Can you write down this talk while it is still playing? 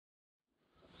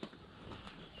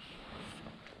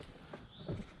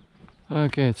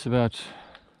Okay, it's about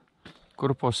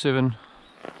 7:15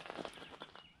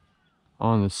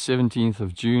 on the 17th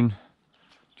of June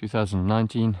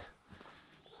 2019.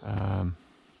 We're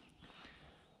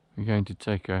going to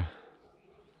take a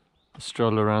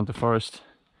stroll around the forest,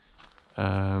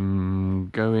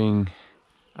 going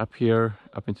up here,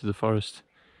 up into the forest,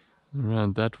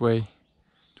 around that way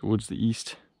towards the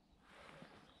east,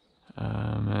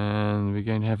 and we're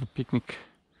going to have a picnic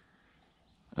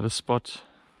at a spot,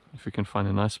 if we can find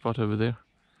a nice spot over there,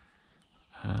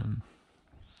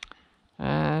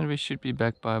 and we should be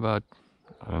back by about,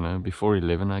 I don't know, before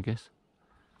 11, I guess.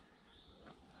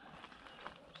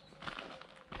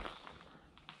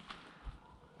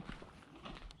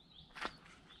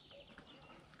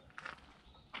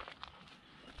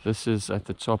 This is at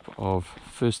the top of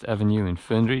 1st Avenue in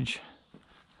Fernridge.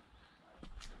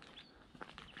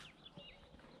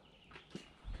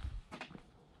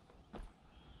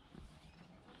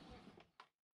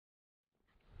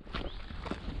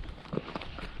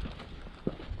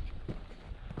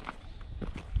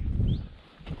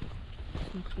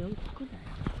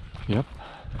 Yep.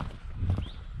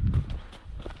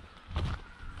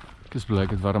 Ek is bly ek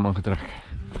het warm aangetrek.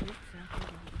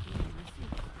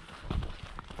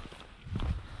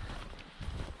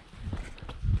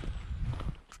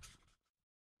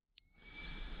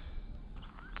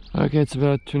 Okay, it's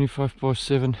about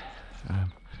 7:25.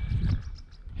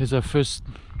 Here's our first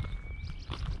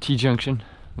T-junction,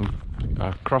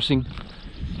 crossing.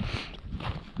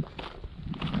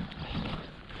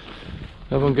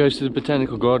 That one goes to the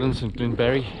Botanical Gardens in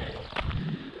Glenbarry.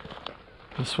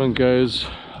 This one goes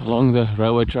along the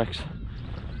railway tracks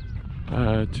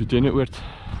to Denne-oord.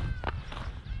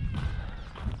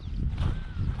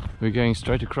 We're going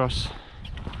straight across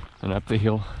and up the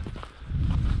hill.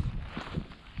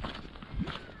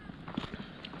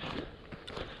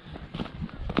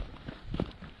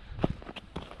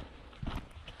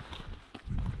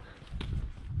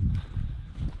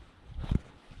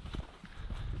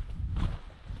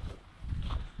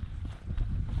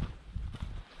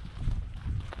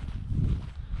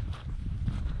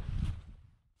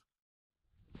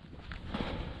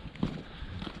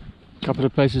 Couple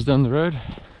of places down the road,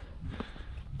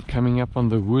 coming up on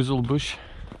the Woozle bush.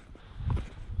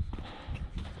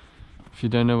 If you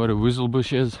don't know what a Woozle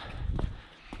bush is,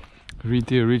 read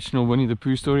the original Winnie the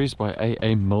Pooh stories by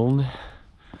A.A. Milne.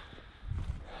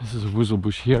 This is a Woozle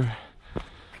bush here.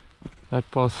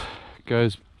 That path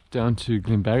goes down to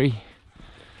Glenbarry.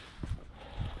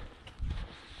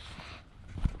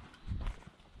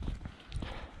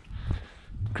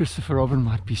 Christopher Robin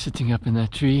might be sitting up in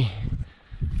that tree.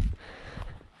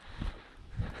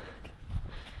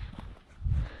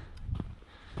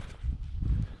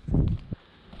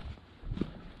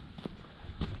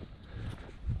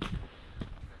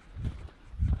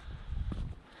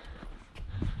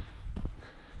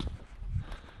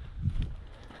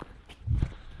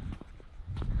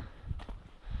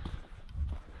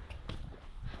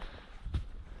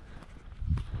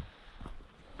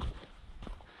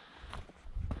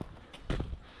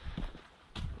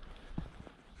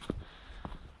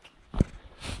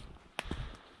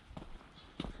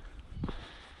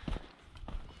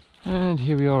 And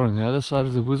here we are on the other side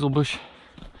of the Woozle bush.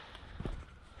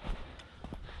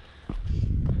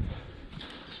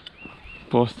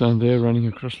 Path down there running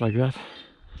across like that.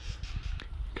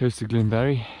 Goes to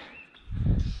Glenbarry.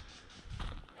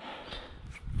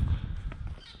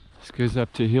 This goes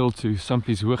up to hill to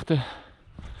Sampies Hoogte.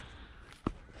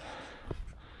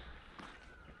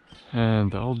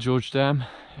 And the Old George Dam.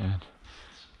 And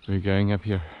we're going up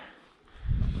here.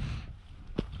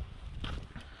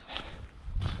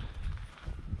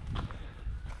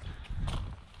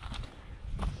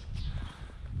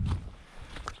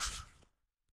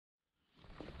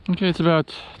 Okay, it's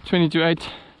about 8:20,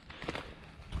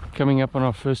 coming up on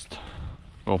our first,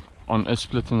 well, on a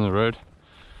split in the road.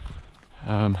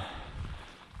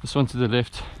 This one to the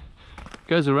left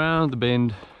goes around the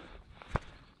bend,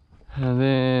 and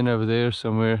then over there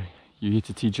somewhere you hit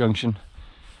a T-junction,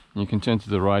 and you can turn to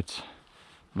the right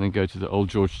and then go to the Old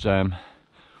George Dam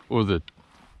or the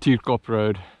Tierkop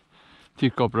Road.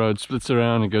 Tierkop Road splits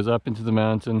around and goes up into the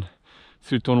mountain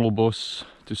through Tondelbos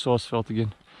to Saasveld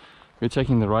again. We're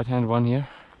taking the right hand one here,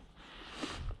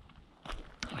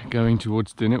 going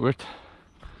towards Denne-oord.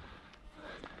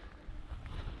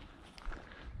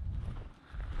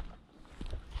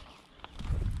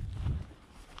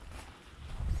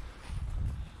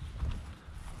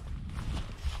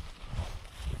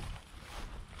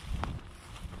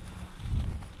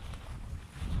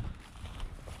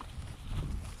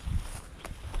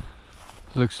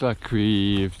 Looks like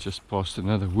we've just passed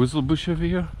another Woozle bush over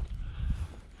here,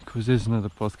 because there's another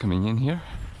path coming in here.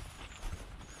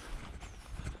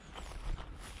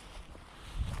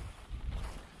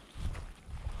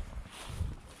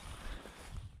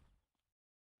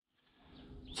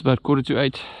 It's about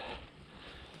 7:45.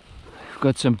 We've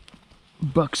got some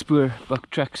buck spoor, buck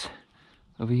tracks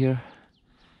over here.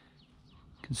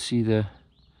 You can see the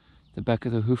back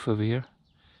of the hoof over here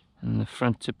and the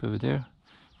front tip over there,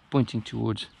 pointing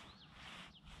towards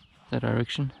that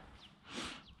direction.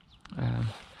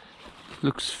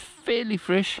 Looks fairly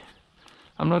fresh.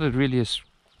 I'm not really a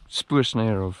spoor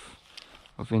snarer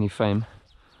of any fame,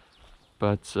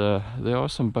 but there are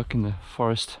some buck in the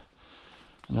forest,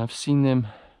 and I've seen them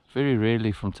very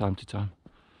rarely from time to time.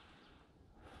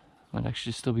 Might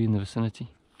actually still be in the vicinity,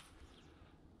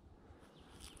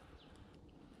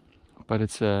 but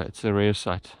it's a rare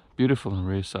sight, beautiful and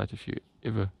rare sight if you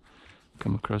ever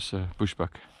come across a bushbuck.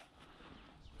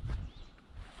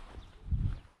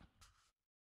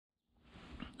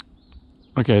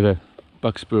 Okay, the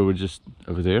buck spoor were just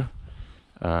over there,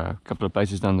 a couple of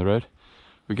paces down the road.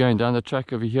 We're going down the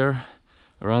track over here,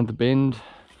 around the bend.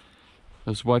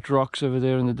 Those white rocks over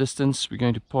there in the distance, we're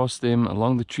going to pass them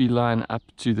along the tree line up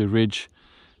to the ridge,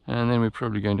 and then we're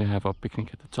probably going to have our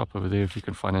picnic at the top over there if we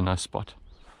can find a nice spot.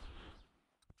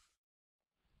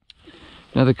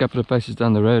 Another couple of paces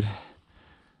down the road,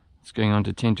 it's going on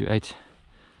to 10 to 8.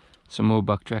 Some more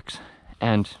buck tracks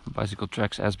and bicycle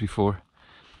tracks as before,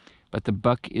 but the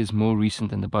buck is more recent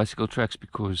than the bicycle tracks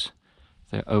because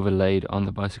they're overlaid on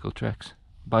the bicycle tracks.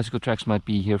 Bicycle tracks might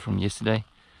be here from yesterday.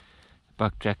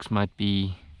 Buck tracks might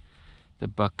be the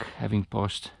buck having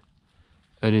passed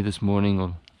early this morning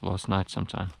or last night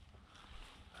sometime.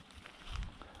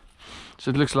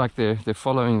 So it looks like they're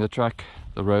following the track,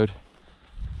 the road,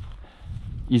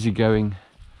 easy going.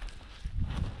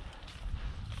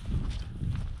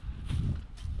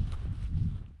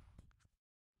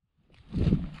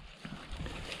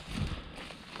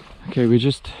 Okay, we're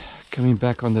just coming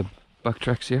back on the buck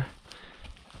tracks here.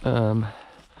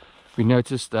 We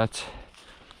noticed that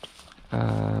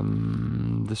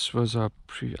this was our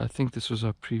I think this was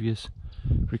our previous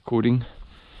recording.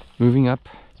 Moving up,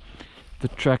 the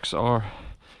tracks are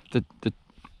the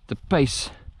pace,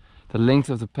 the length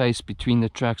of the pace between the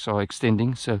tracks are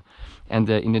extending, so, and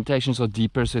the indentations are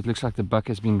deeper, so it looks like the buck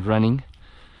has been running.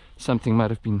 Something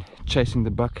might have been chasing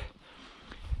the buck.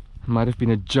 Might have been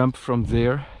a jump from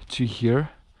there to here,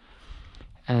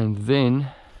 and then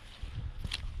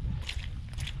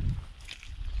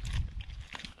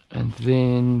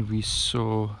we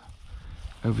saw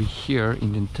over here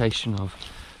indentation of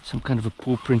some kind of a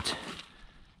paw print.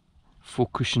 4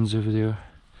 cushions over there.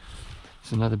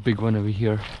 There's another big one over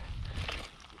here.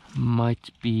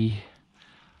 Might be,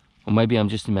 or maybe I'm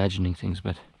just imagining things,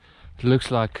 but it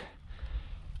looks like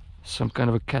some kind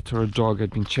of a cat or a dog had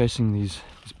been chasing these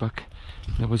buck.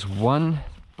 There was one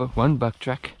buck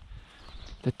track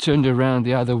that turned around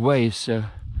the other way, so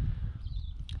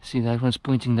see, that one's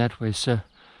pointing that way, so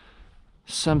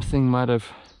something might have,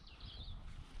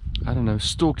 I don't know,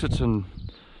 stalked it and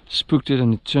spooked it,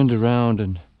 and it turned around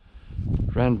and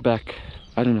ran back.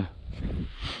 I don't know.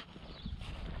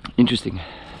 Interesting.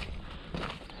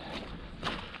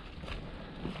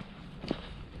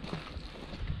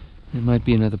 There might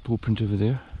be another paw print over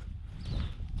there.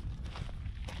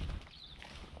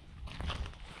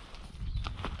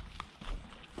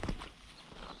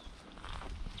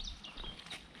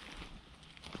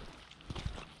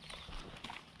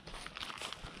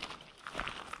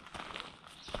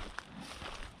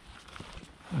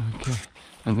 Okay,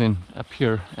 and then up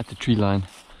here at the tree line,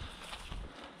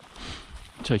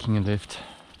 taking a left.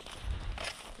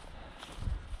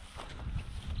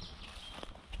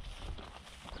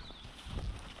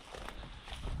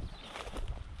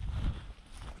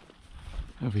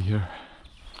 Over here.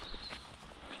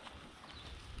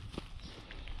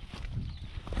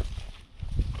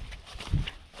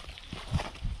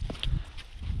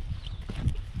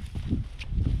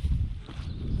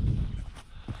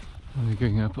 And we're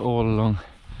going up all along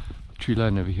the tree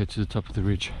line over here to the top of the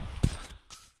ridge.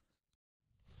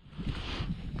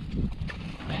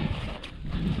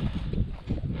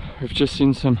 We've just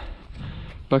seen some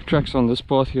buck tracks on this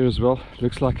path here as well.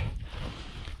 Looks like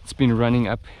it's been running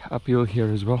uphill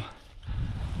here as well.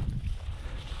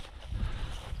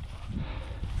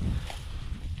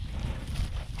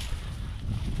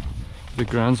 The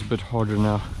ground's a bit harder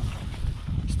now.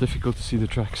 It's difficult to see the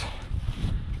tracks.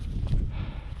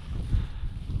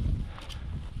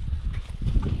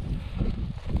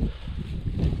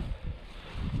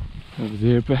 Over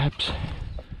there perhaps.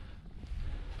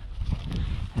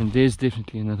 And there's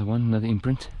definitely another one, another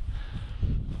imprint.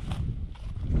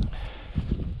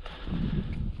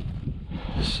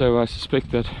 So I suspect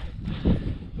that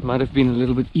it might have been a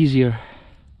little bit easier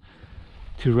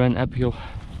to run uphill,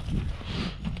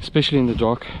 especially in the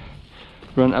dark,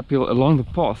 run uphill along the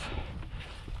path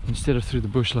instead of through the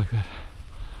bush like that.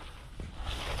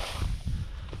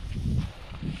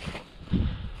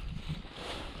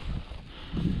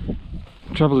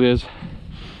 The trouble is,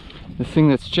 the thing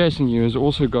that's chasing you has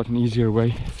also got an easier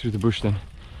way through the bush than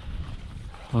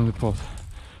along the path.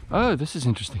 Oh, this is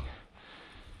interesting.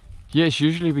 Yes,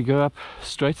 usually we go up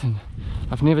straight, and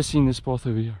I've never seen this path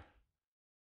over here.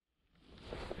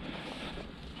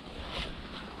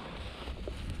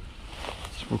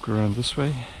 Let's walk around this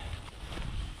way.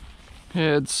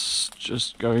 Yeah, it's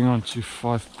just going on to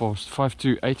 5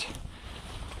 to 8,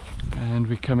 and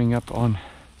we're coming up on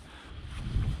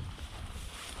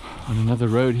another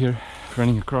road here,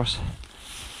 running across.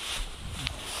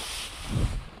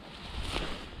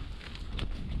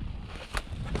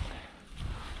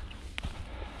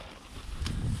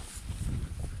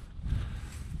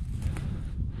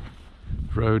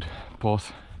 Road,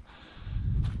 path,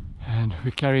 and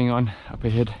we're carrying on up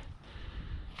ahead.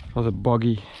 Rather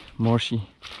boggy, marshy.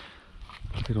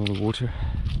 Look at all the water.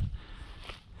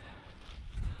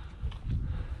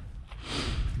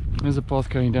 There's a path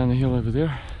going down the hill over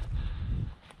there.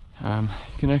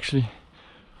 You can actually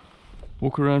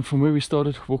walk around from where we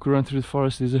started, walk around through the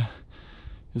forest. There's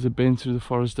a bend through the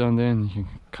forest down there, and you can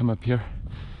come up here.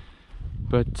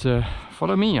 But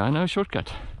follow me, I know a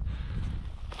shortcut.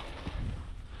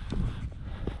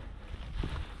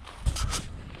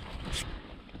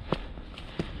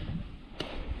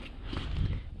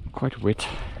 Quite wet,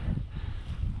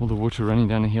 all the water running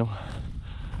down the hill.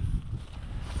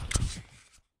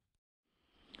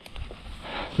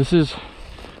 This is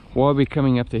why we're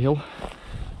coming up the hill,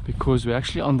 because we're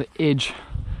actually on the edge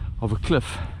of a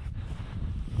cliff,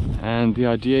 and the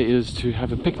idea is to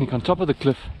have a picnic on top of the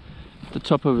cliff, at the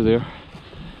top over there,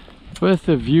 with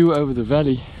a view over the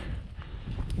valley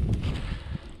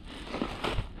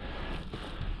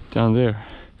down there.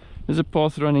 There's a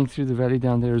path running through the valley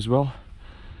down there as well.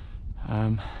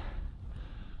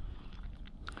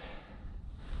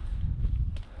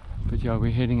 But yeah,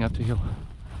 we're heading up the hill.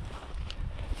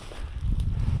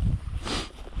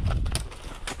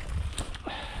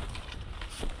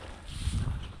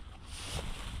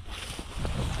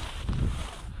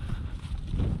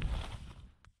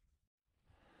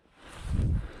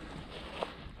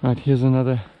 Right, here's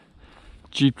another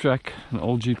jeep track, an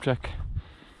old jeep track,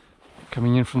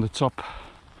 coming in from the top.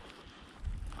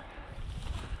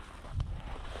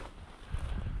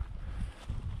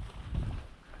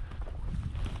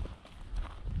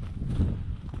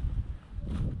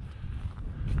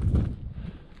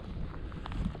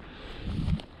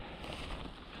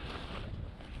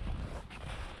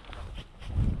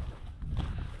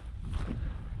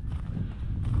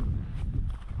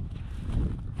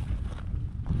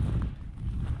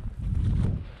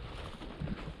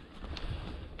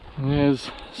 And there's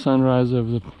sunrise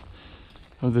over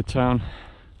the town.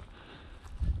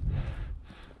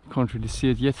 Can't really see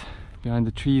it yet, behind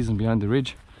the trees and behind the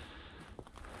ridge.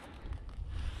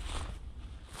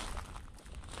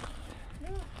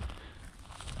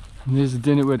 And there's the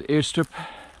Denne-oord airstrip.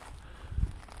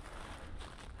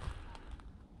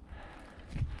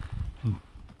 And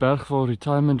Bergval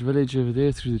retirement village over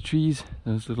there through the trees.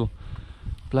 Those little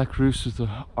black roofs with the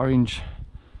orange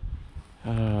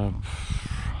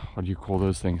what do you call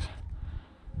those things?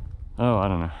 Oh, I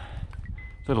don't know.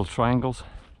 Little triangles.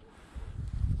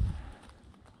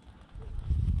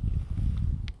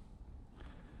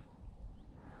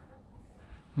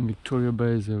 And Victoria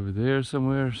Bay is over there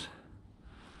somewhere.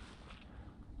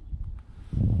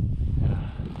 Yeah.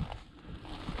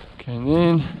 Okay, and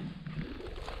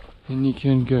then you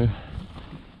can go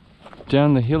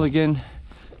down the hill again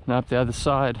and up the other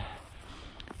side.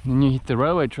 And then you hit the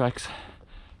railway tracks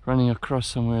running across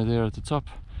somewhere there at the top.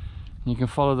 You can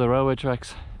follow the railway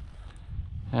tracks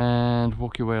and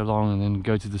walk your way along, and then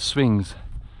go to the swings.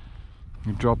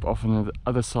 You drop off on the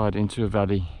other side into a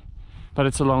valley, but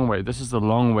it's a long way. This is the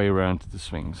long way around to the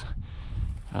swings.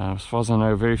 As far as I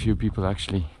know, very few people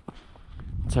actually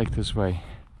take this way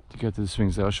to go to the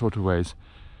swings. There are shorter ways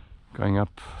going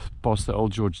up past the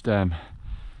old George Dam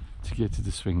to get to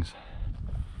the swings.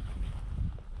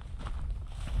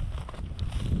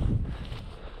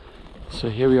 So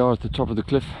here we are at the top of the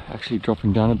cliff, actually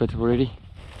dropping down a bit already.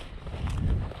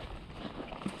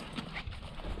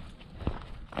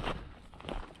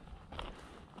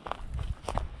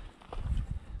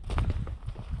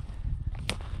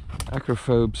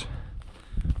 Acrophobes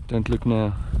Don't look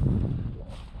now.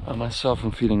 I myself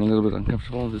am feeling a little bit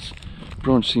uncomfortable. This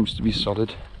branch seems to be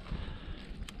solid.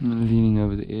 I'm leaning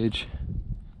over the edge.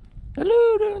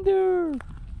 Hello down there!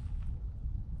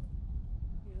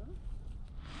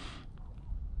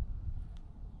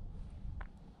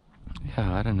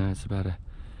 Yeah, I don't know, it's about a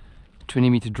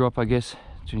 20-meter drop, I guess.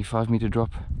 25-meter drop.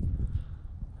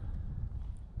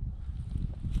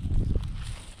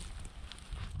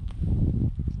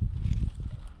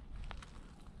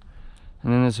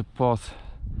 And then there's a path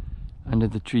under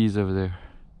the trees over there,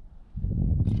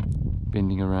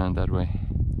 bending around that way.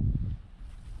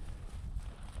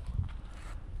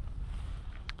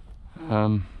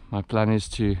 My plan is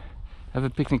to have a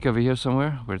picnic over here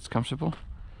somewhere where it's comfortable,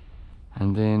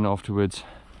 and then afterwards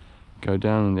go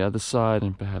down on the other side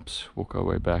and perhaps walk our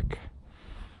way back,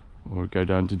 or go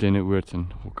down to Denne-oord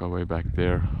and walk our way back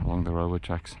there along the railway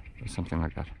tracks or something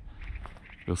like that.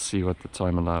 We'll see what the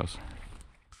time allows.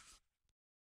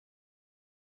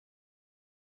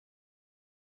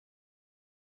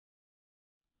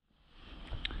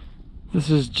 This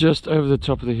is just over the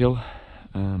top of the hill.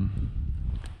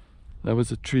 That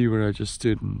was a tree where I just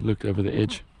stood and looked over the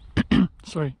edge.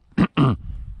 Sorry. The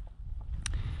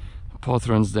path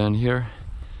runs down here,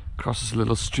 crosses a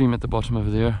little stream at the bottom over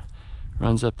there,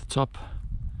 runs up the top,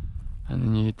 and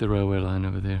then you hit the railway line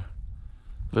over there,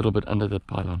 a little bit under the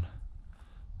pylon,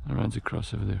 and runs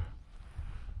across over there.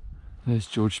 There's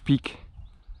George Peak.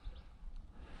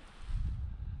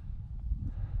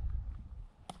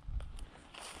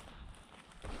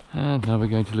 And now we're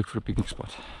going to look for a picnic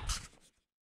spot.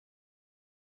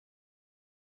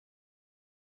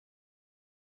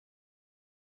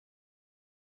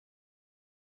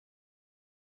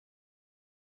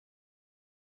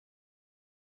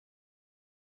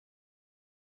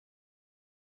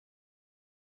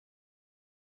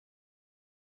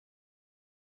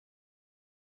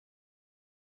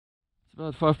 It's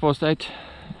about 8:05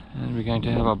 and we're going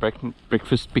to have our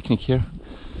breakfast picnic here.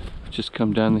 Just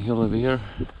come down the hill over here,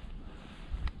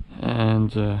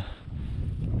 and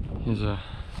here's a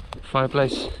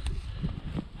fireplace.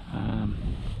 I've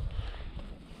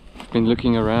been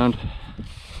looking around,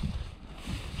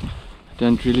 I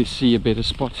don't really see a better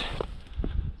spot.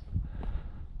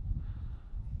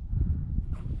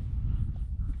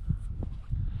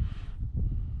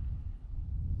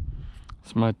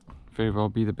 This might very well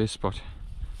be the best spot.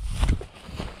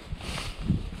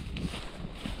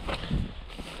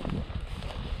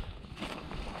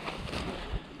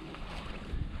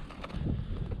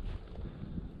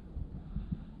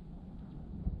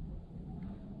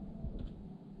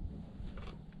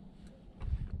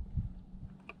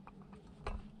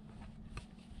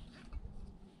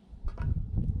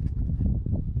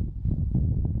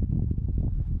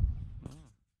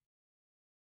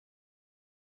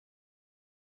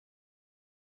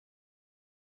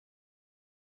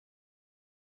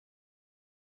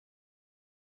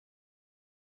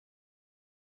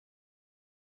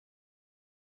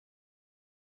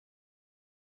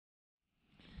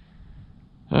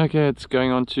 Okay, it's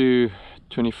going on to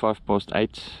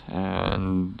 8:25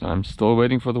 and I'm still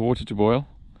waiting for the water to boil.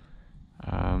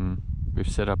 We've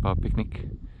set up our picnic,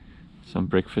 some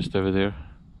breakfast over there.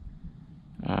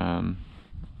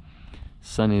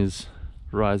 Sun is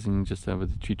rising just over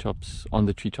the treetops, on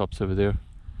the treetops over there,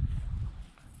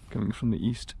 coming from the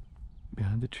east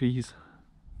behind the trees.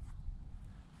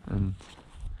 And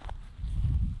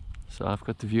so I've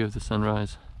got the view of the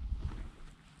sunrise.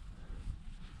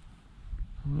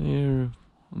 There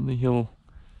on the hill,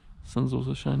 sun's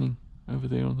also shining over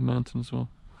there on the mountain as well.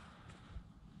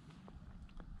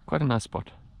 Quite a nice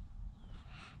spot.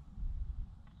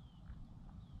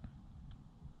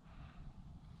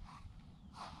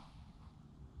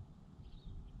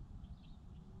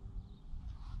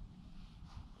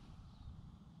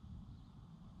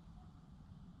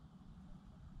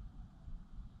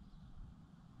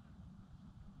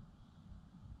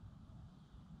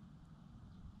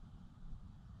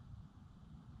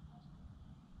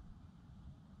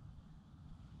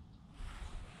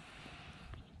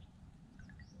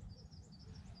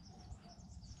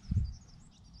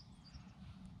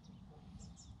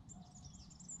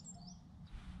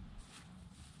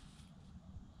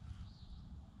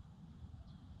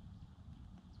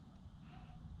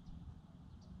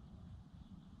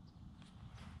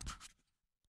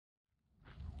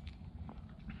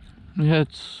 Yeah,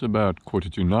 it's about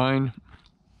 9:15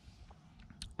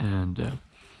 and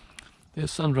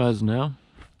there's sunrise now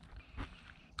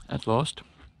at last,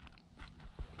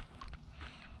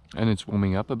 and it's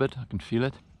warming up a bit, I can feel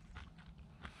it,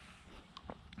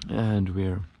 and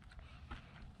we're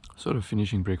sort of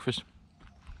finishing breakfast,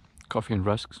 coffee and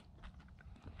rusks.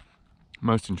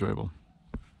 most enjoyable.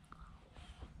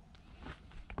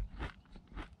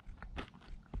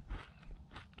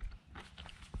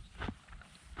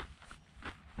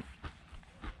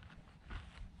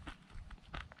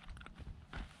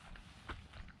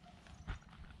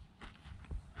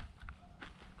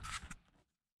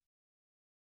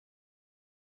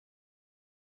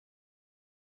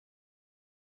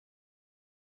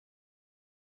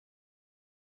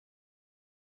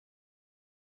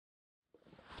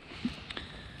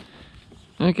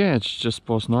 Okay, it's just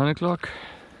past 9 o'clock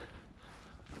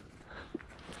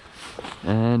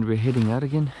and we're heading out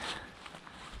again,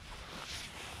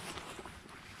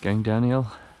 going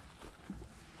downhill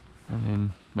and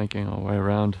then making our way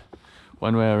around,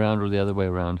 one way around or the other way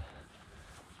around,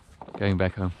 going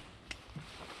back home.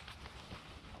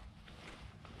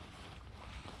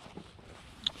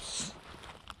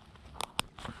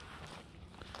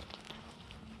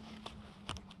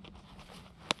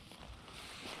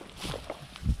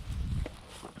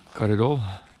 Got it all,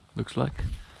 looks like.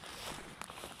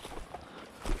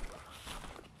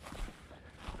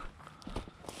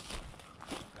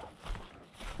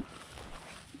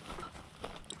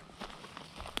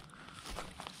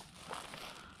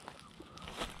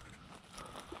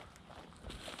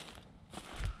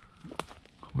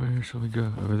 Where shall we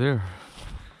go? Over there.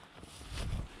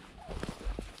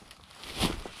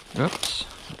 Oops,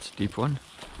 that's a deep one.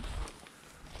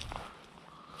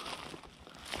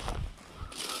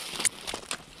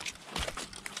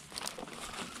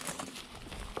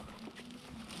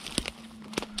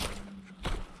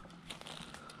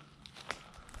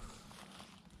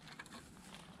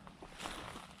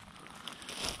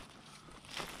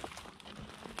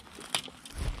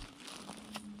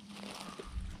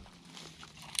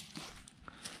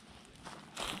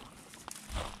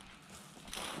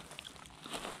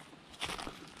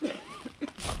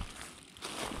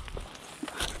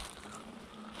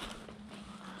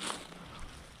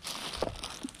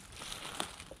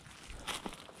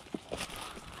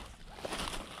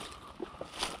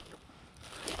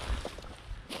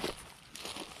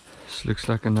 This looks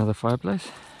like another fireplace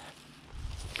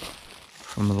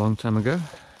from a long time ago.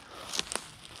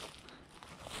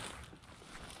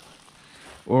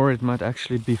 Or it might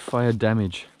actually be fire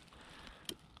damage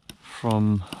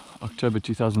from October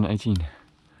 2018.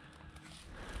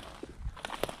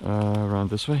 Around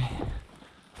this way.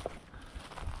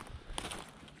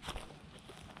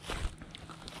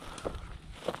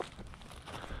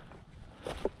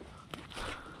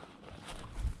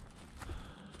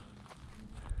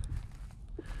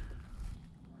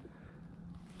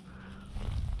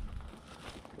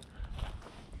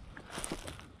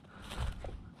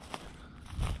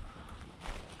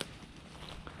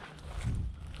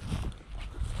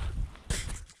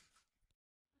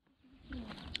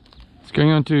 It's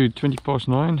going on to 20 past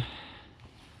 9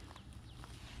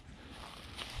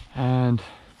 and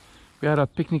we had our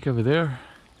picnic over there.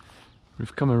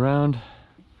 We've come around,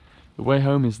 the way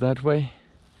home is that way,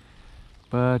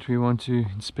 but we want to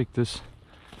inspect this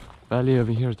valley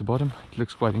over here at the bottom. It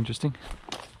looks quite interesting.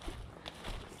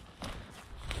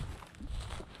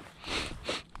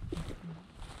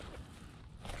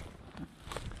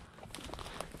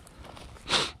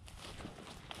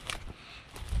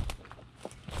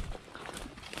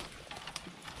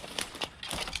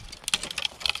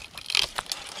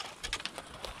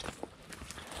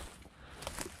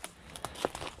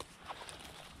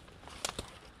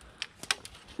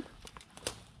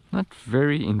 Not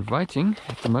very inviting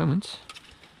at the moment.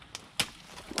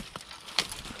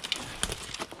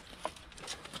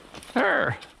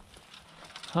 Arr!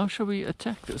 How shall we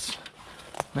attack this?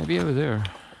 Maybe over there.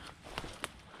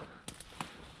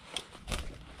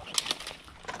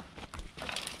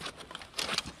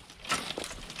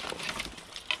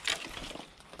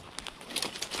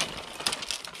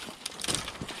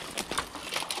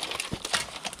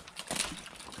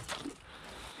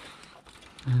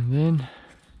 And then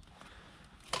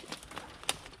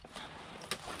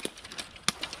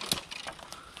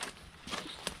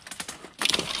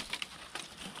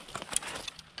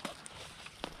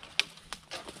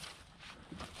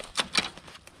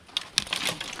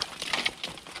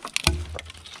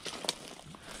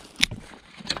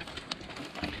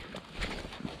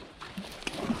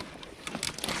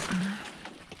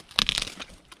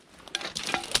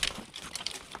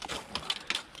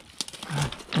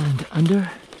and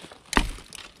under.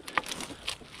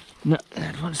 No,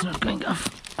 that one's not going off.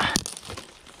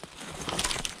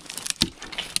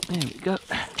 There we go.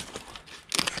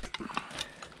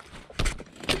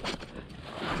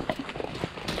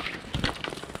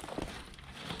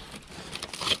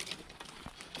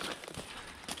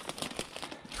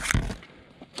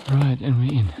 Right, and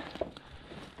we're in.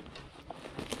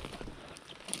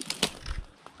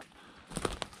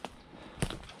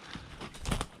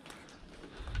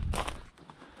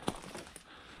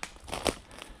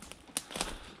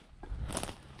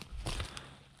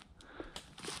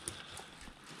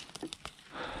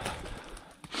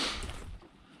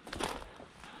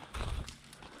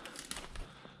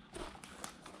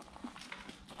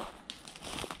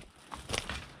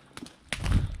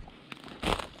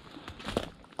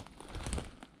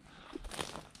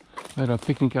 We had our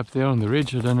picnic up there on the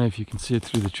ridge. I don't know if you can see it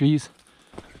through the trees.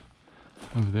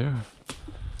 Over there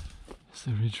is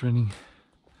the ridge running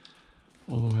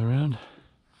all the way around.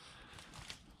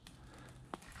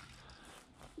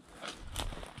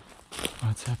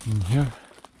 What's happening here?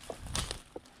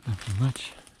 Nothing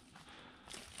much.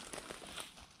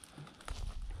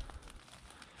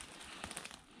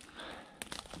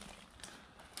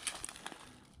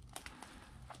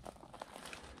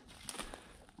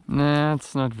 Nah,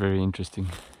 it's not very interesting.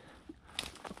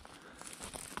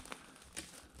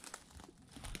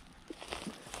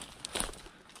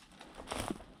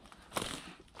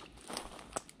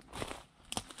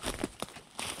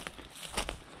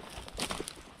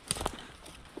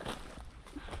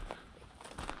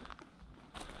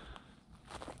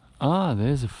 Ah,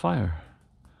 there's a fire.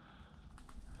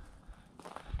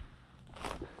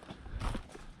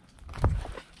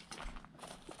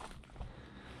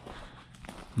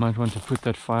 Might want to put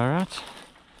that fire out,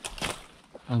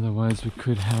 otherwise we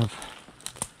could have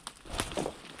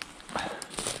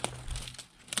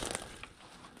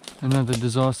another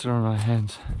disaster on our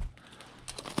hands.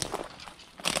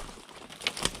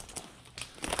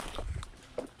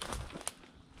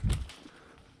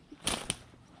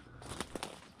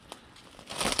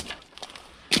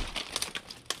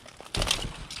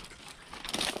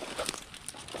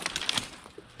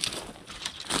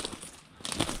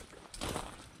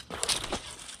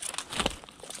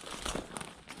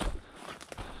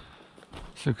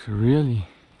 This looks really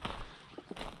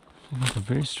like a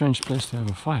very strange place to have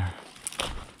a fire.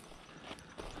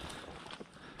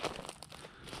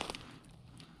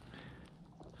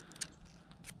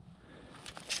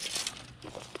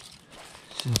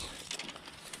 This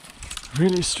is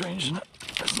really strange, and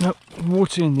there's no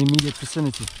water in the immediate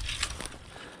vicinity.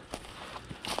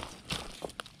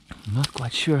 I'm not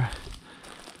quite sure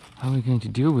how we're going to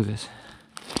deal with this,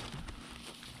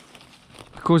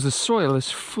 because the soil is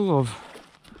full of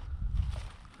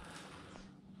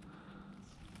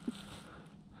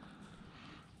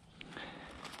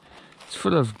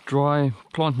dry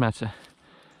plant matter.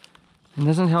 It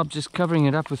doesn't help just covering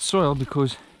it up with soil,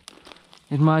 because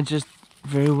it might just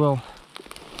very well,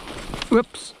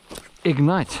 whoops,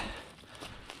 ignite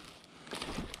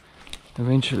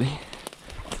eventually.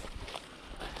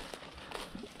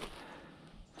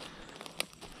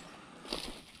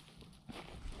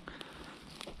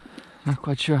 Not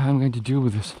quite sure how I'm going to deal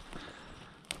with this.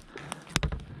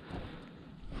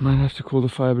 Might have to call the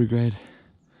fire brigade.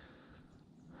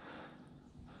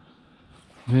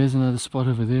 There's another spot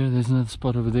over there, there's another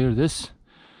spot over there. This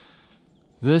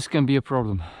can be a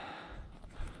problem.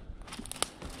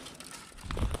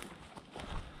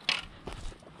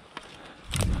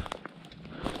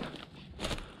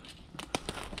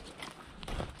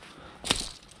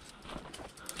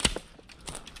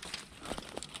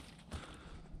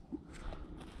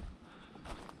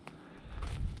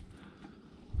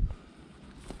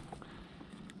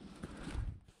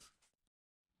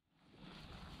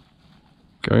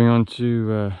 Going on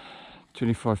to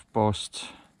 25 past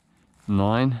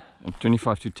 9,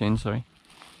 25 to 10, sorry.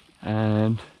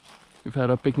 And we've had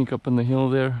our picnic up on the hill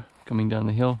there, coming down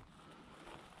the hill.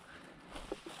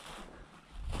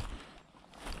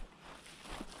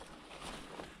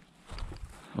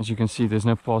 As you can see, there's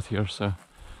no path here, so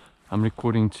I'm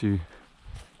recording to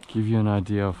give you an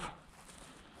idea of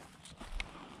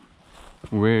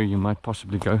where you might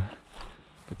possibly go.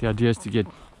 But the idea is to get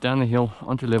down the hill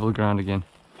onto level ground again,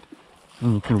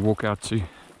 and you can walk out to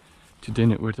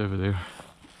Denne-oord over there.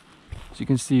 As you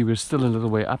can see, we're still a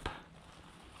little way up.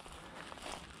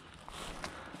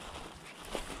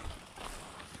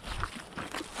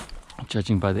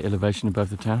 Judging by the elevation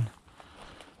above the town.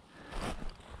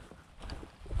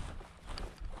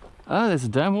 Oh, there's a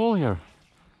damn wall here.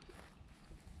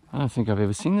 I don't think I've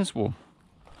ever seen this wall.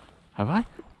 Have I?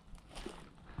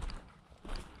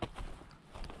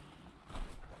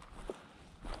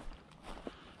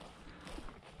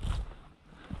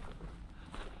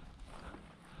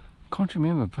 Can't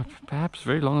remember, but perhaps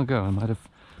very long ago I might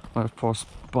have passed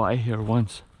by here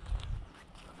once.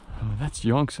 Oh, that's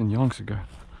yonks and yonks ago.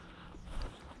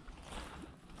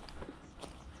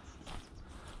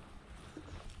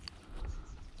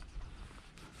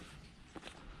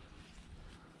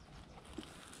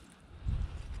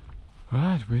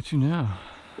 Right, where to now?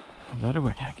 That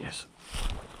away, I guess.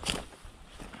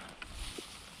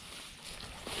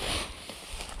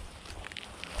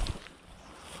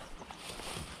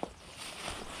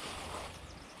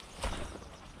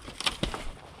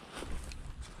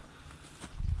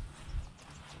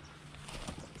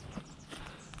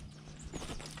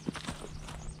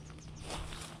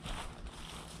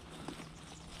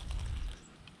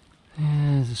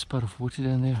 Yeah, there's a spot of water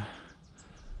down there.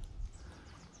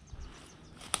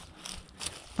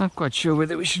 Not quite sure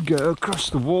whether we should go across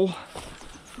the wall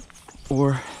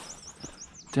or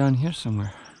down here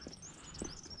somewhere.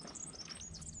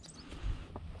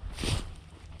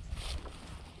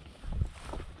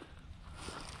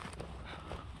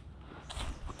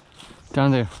 Down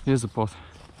there, here's the path.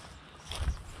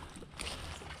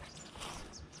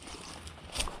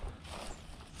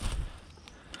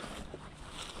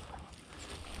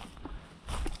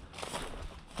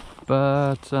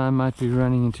 But I might be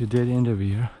running into a dead end over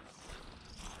here.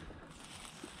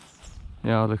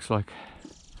 Yeah, it looks like.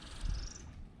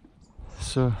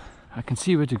 So I can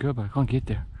see where to go, but I can't get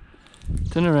there.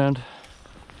 Turn around.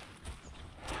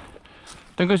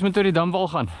 Dink ons moet oor die damwal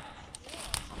gaan.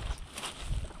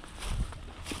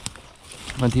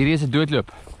 Want hierdie is 'n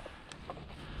doodloop.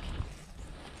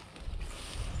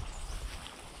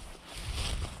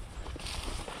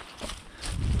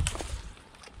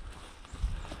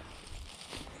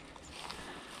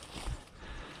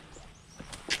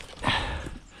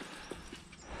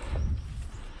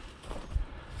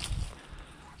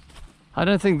 I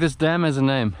don't think this dam has a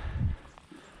name.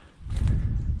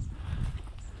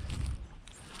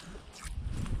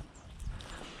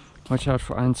 Watch out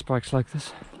for iron spikes like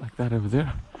this, like that over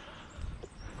there.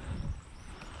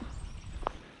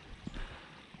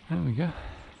 There we go.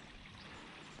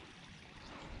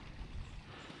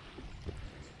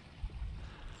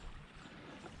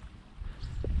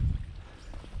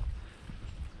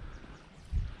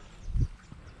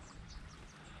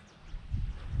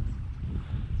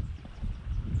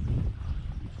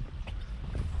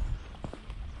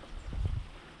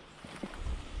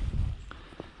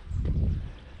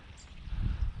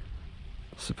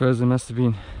 Suppose there must have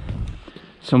been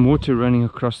some water running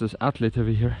across this outlet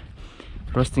over here,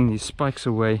 rusting these spikes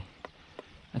away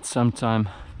at some time.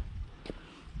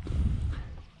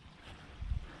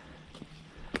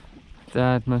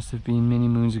 That must have been many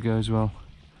moons ago as well.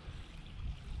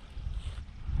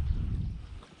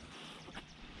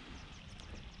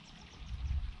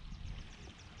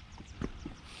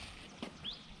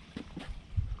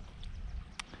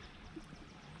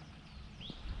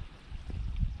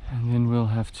 And then we'll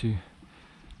have to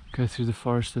go through the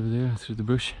forest over there, through the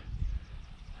bush,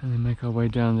 and then make our way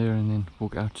down there and then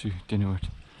walk out to Denne-oord.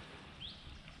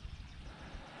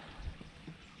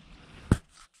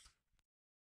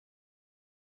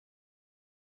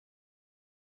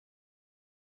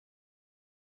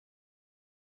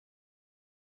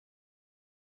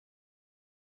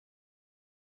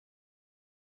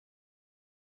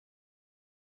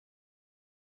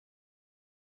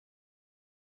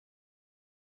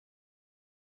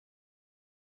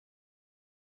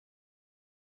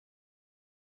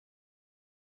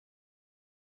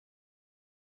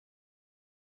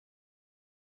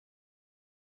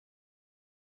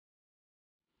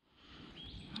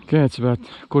 Okay, it's about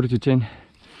 9:45.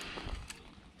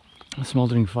 The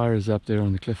smouldering fire is up there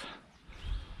on the cliff.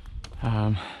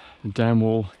 The dam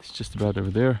wall is just about over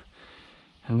there,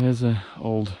 and there's an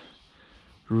old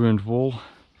ruined wall.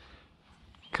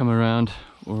 Come around,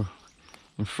 or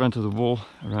in front of the wall,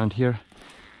 around here,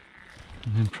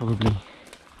 and then probably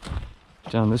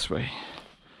down this way.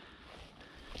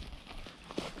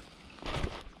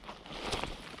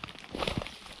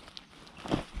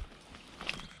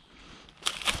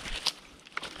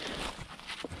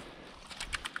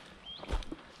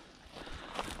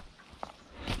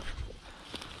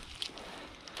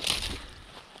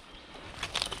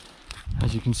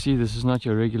 As you can see, this is not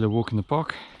your regular walk in the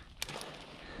park.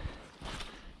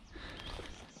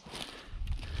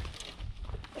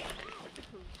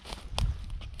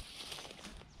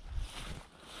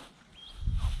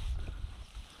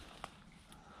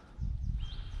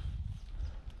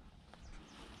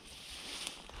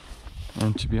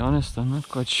 And to be honest, I'm not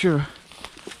quite sure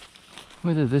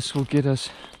whether this will get us,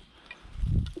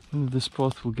 whether this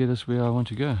path will get us where I want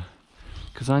to go,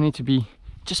 because I need to be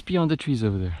just beyond the trees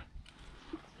over there.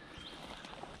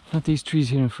 Not these trees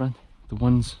here in front, the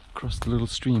ones across the little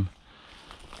stream.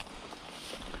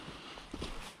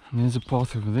 And there's a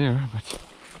path over there, but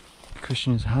the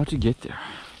question is how to get there.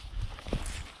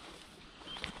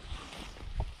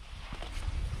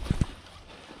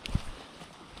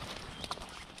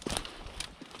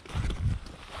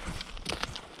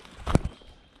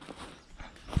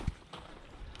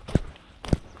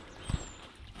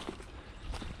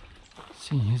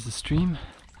 See, here's the stream.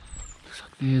 Looks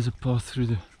like there's a path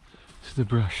through the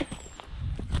brush.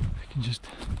 We can just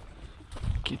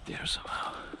get there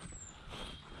somehow.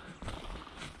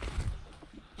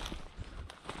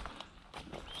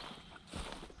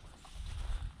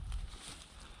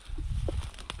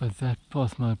 But that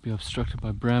path might be obstructed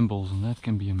by brambles, and that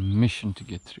can be a mission to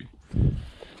get through.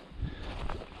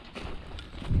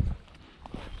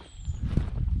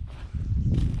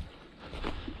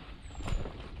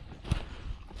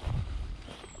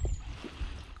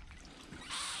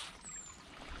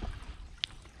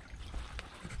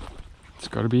 It's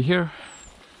got to be here.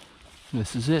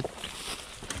 This is it.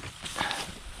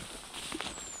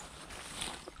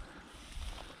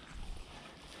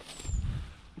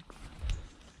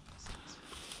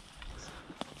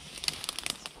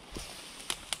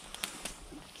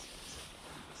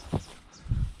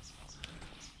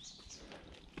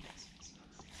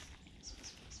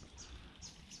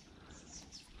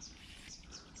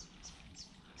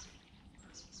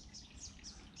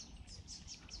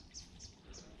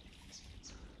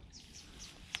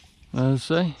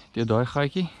 Sê, deur daai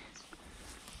gaatjie.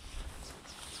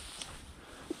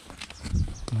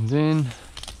 And then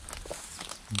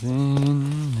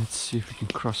let's see if we can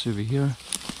cross over here.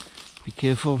 Be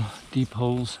careful, deep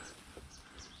holes.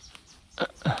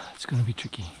 It's gonna be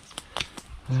tricky.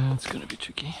 It's gonna be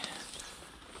tricky.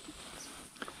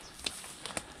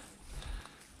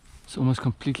 It's almost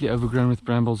completely overgrown with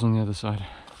brambles on the other side.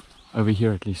 Over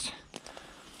here at least.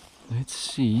 Let's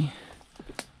see.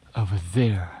 Over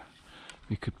there.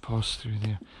 We could pass through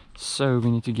there. So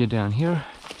we need to get down here.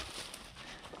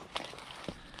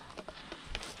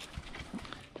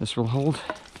 This will hold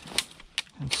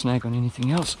and snag on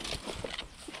anything else.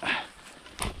 There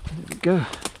we go.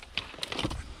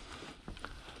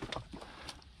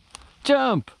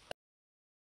 Jump!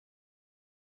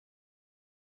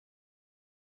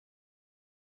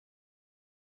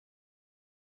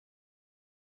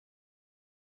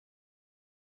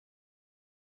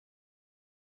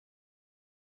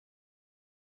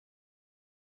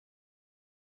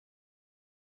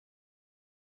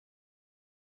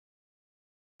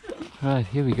 Right,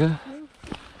 here we go.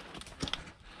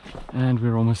 And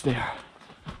we're almost there.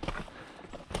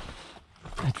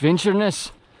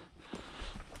 Adventureness.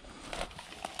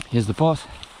 Here's the path.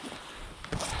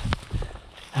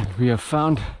 And we have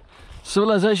found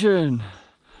civilization.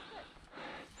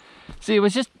 See, it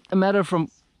was just a matter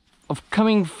of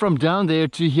coming from down there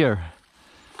to here.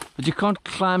 But you can't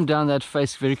climb down that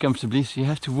face very comfortably, so you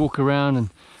have to walk around and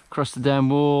cross the dam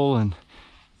wall and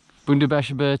Bundu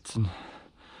bash a bit. And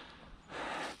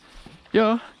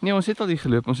ja, nee, ons het al hier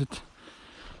geloop. Ons het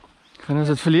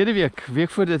verlede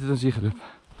week voor dit het ons hier geloop.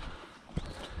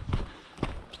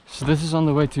 So this is on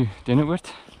the way to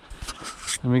Denne-oord.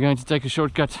 And we're going to take a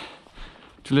shortcut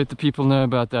to let the people know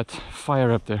about that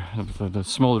fire up there, the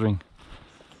smouldering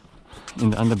in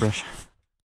the underbrush.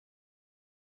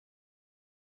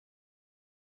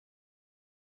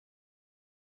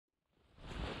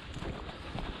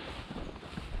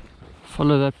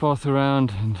 Follow that path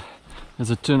around, and there's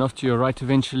a turn off to your right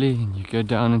eventually, and you go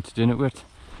down into Denne-oord.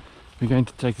 We're going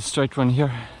to take the straight one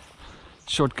here.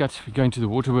 Shortcut, we're going to the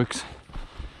waterworks.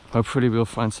 Hopefully we'll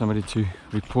find somebody to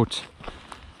report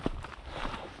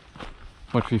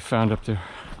what we found up there.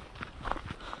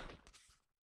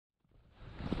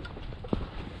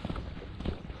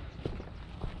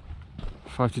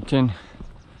 Five to 10,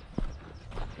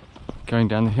 going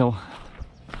down the hill.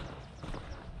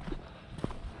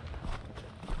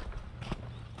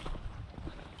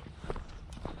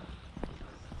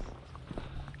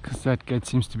 Because that gate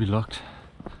seems to be locked.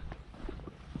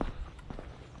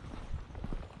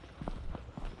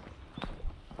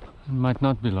 It might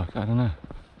not be locked, I don't know.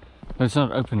 But it's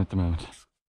not open at the moment.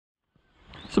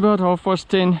 It's about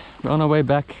 10:30. We're on our way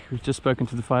back. We've just spoken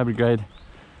to the fire brigade.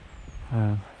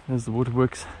 There's the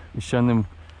waterworks. We've shown them,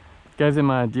 gave them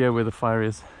an idea where the fire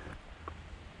is.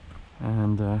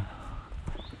 And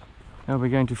now we're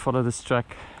going to follow this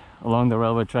track along the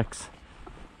railway tracks,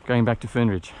 going back to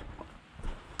Fernridge.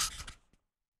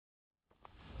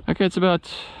 Okay, it's about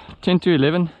 10 to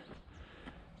 11.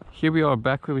 Here we are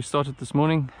back where we started this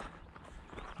morning.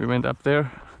 We went up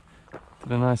there,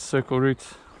 did a nice circle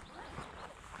route,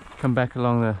 come back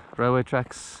along the railway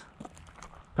tracks,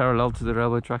 parallel to the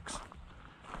railway tracks,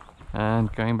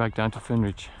 and going back down to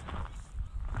Fernridge.